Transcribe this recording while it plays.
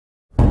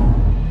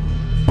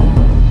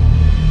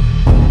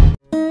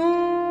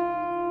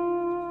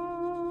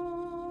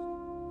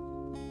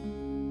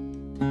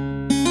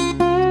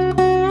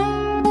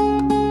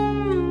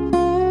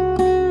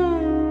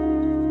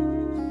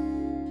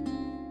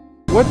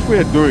what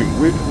we're doing,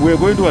 we're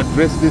going to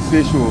address this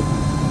issue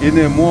in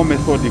a more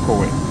methodical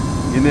way,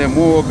 in a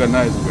more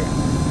organized way.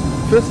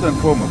 First and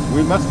foremost,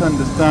 we must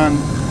understand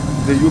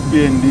the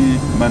UPND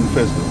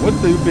manifesto. What's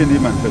the UPND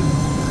manifesto?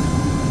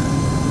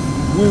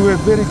 We were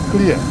very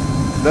clear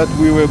that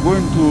we were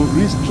going to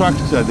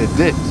restructure the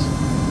debt,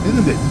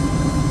 isn't it?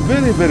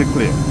 Very, very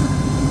clear.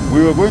 We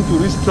were going to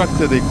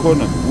restructure the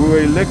economy. We were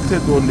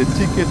elected on the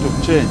ticket of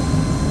change.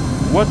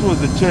 What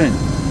was the change?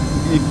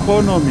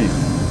 Economy.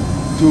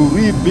 To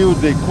rebuild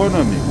the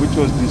economy, which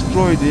was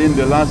destroyed in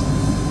the last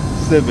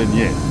 7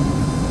 years.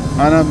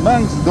 And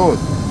amongst those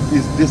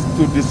is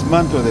to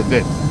dismantle the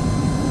debt.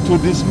 To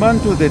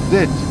dismantle the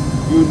debt,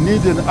 you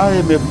need an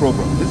IMF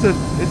program.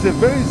 It's a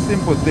very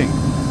simple thing.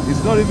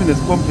 It's not even as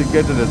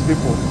complicated as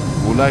people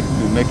would like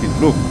to make it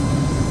look.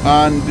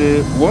 And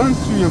once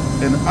you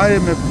have an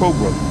IMF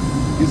program,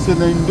 it's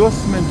an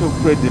endorsement of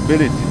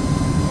credibility.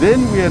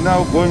 Then we are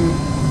now going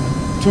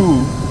to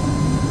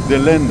the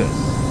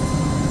lenders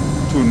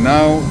to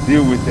now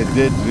deal with the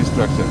debt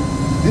restructuring.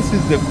 This is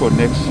the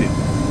connection.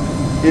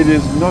 It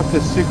is not a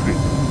secret.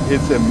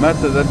 It's a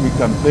matter that we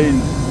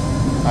campaigned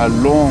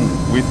along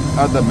with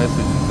other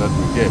messages that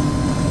we gave.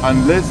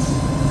 Unless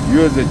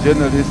you as a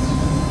journalist,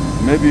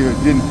 maybe you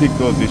didn't pick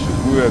those issues.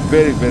 We were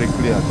very, very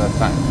clear at that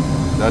time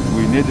that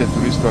we needed to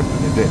restructure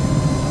the debt.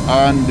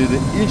 And the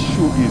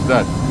issue is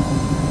that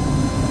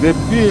the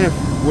PF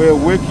were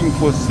working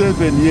for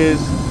 7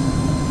 years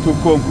to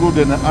conclude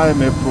an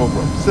IMF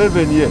program.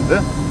 7 years,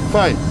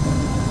 5,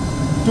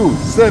 2,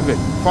 7.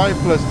 5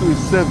 plus 2 is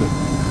 7,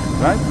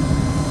 right?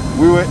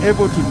 We were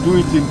able to do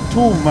it in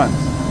 2 months.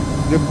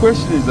 The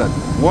question is that,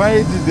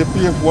 why did the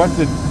PF want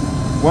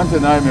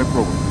an IMF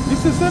program?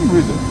 It's the same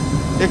reason,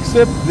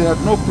 except they had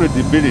no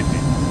credibility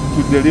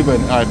to deliver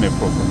an IMF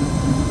program.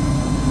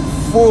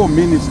 4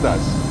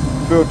 ministers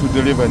failed to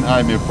deliver an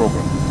IMF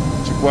program.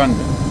 Chikwande,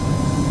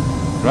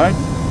 right?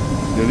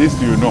 The list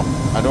you know.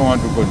 I don't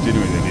want to continue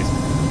with the list.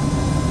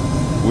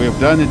 We have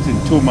done it in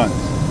 2 months.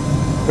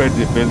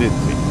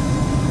 Credibility,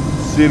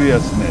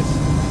 seriousness.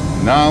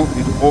 Now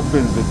it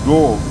opens the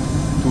door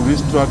to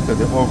restructure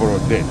the overall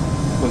debt.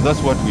 Because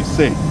that's what we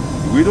say.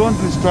 If we don't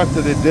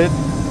restructure the debt,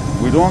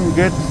 we don't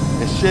get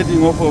a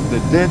shedding off of the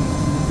debt,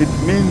 it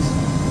means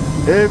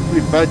every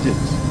budget,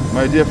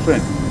 my dear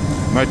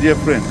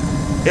friend,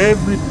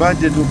 every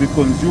budget will be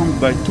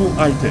consumed by 2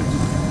 items,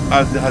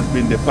 as has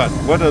been the past.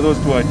 What are those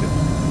 2 items?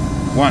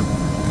 1,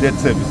 debt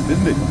service,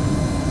 isn't it?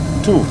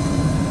 2,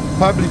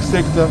 public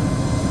sector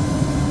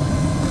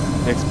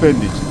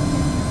expenditure.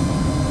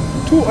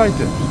 2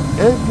 items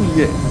every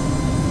year.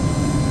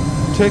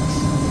 Tax,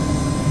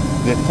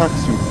 the tax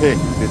you pay,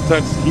 the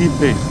tax he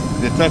pays,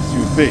 the tax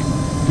you pay.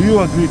 Do you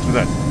agree to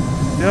that?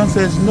 The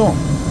answer is no.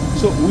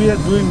 So we are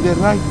doing the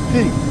right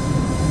thing.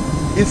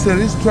 It's a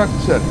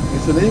restructuring.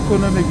 It's an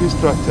economic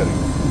restructuring.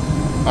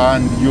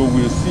 And you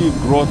will see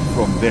growth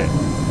from there.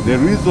 The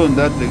reason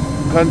that the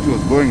country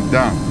was going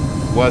down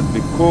was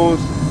because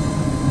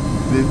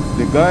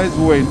the guys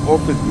who were in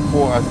office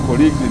before, as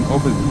colleagues in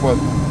office before,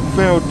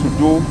 failed to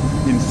do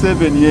in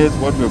 7 years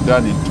what we've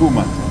done in 2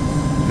 months.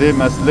 They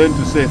must learn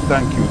to say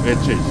thank you,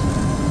 HH.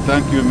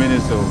 Thank you,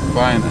 Minister of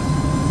Finance.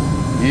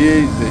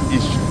 Here is the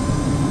issue.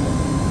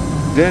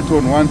 Debt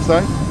on one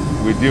side,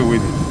 we deal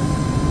with it.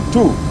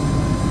 2,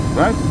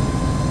 right?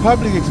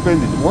 Public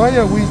expenditure. Why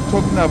are we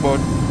talking about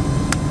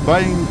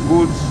buying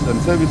goods and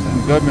services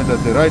in government at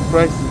the right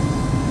price?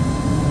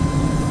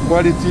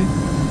 Quality.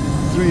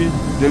 3,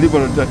 deliver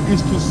on time.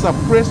 Is to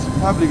suppress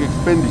public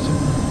expenditure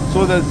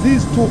so that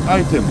these 2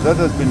 items that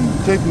has been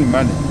taking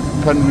money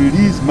can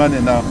release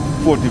money now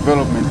for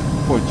development,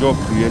 for job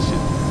creation,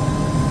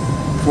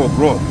 for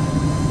growth,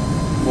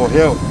 for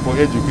health, for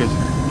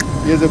education.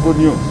 Here's the good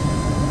news.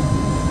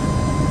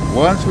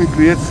 Once we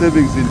create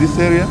savings in this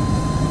area,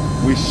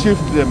 we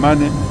shift the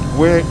money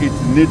where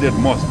it's needed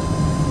most.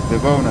 The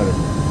vulnerable,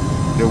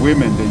 the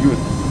women, the youth,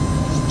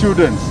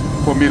 students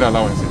for meal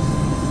allowances.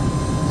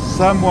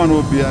 Someone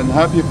will be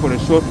unhappy for a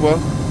short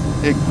while,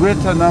 a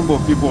greater number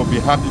of people will be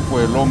happy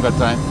for a longer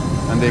time,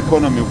 and the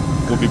economy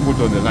will be put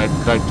on the right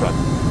track.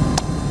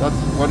 That's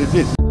what it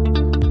is.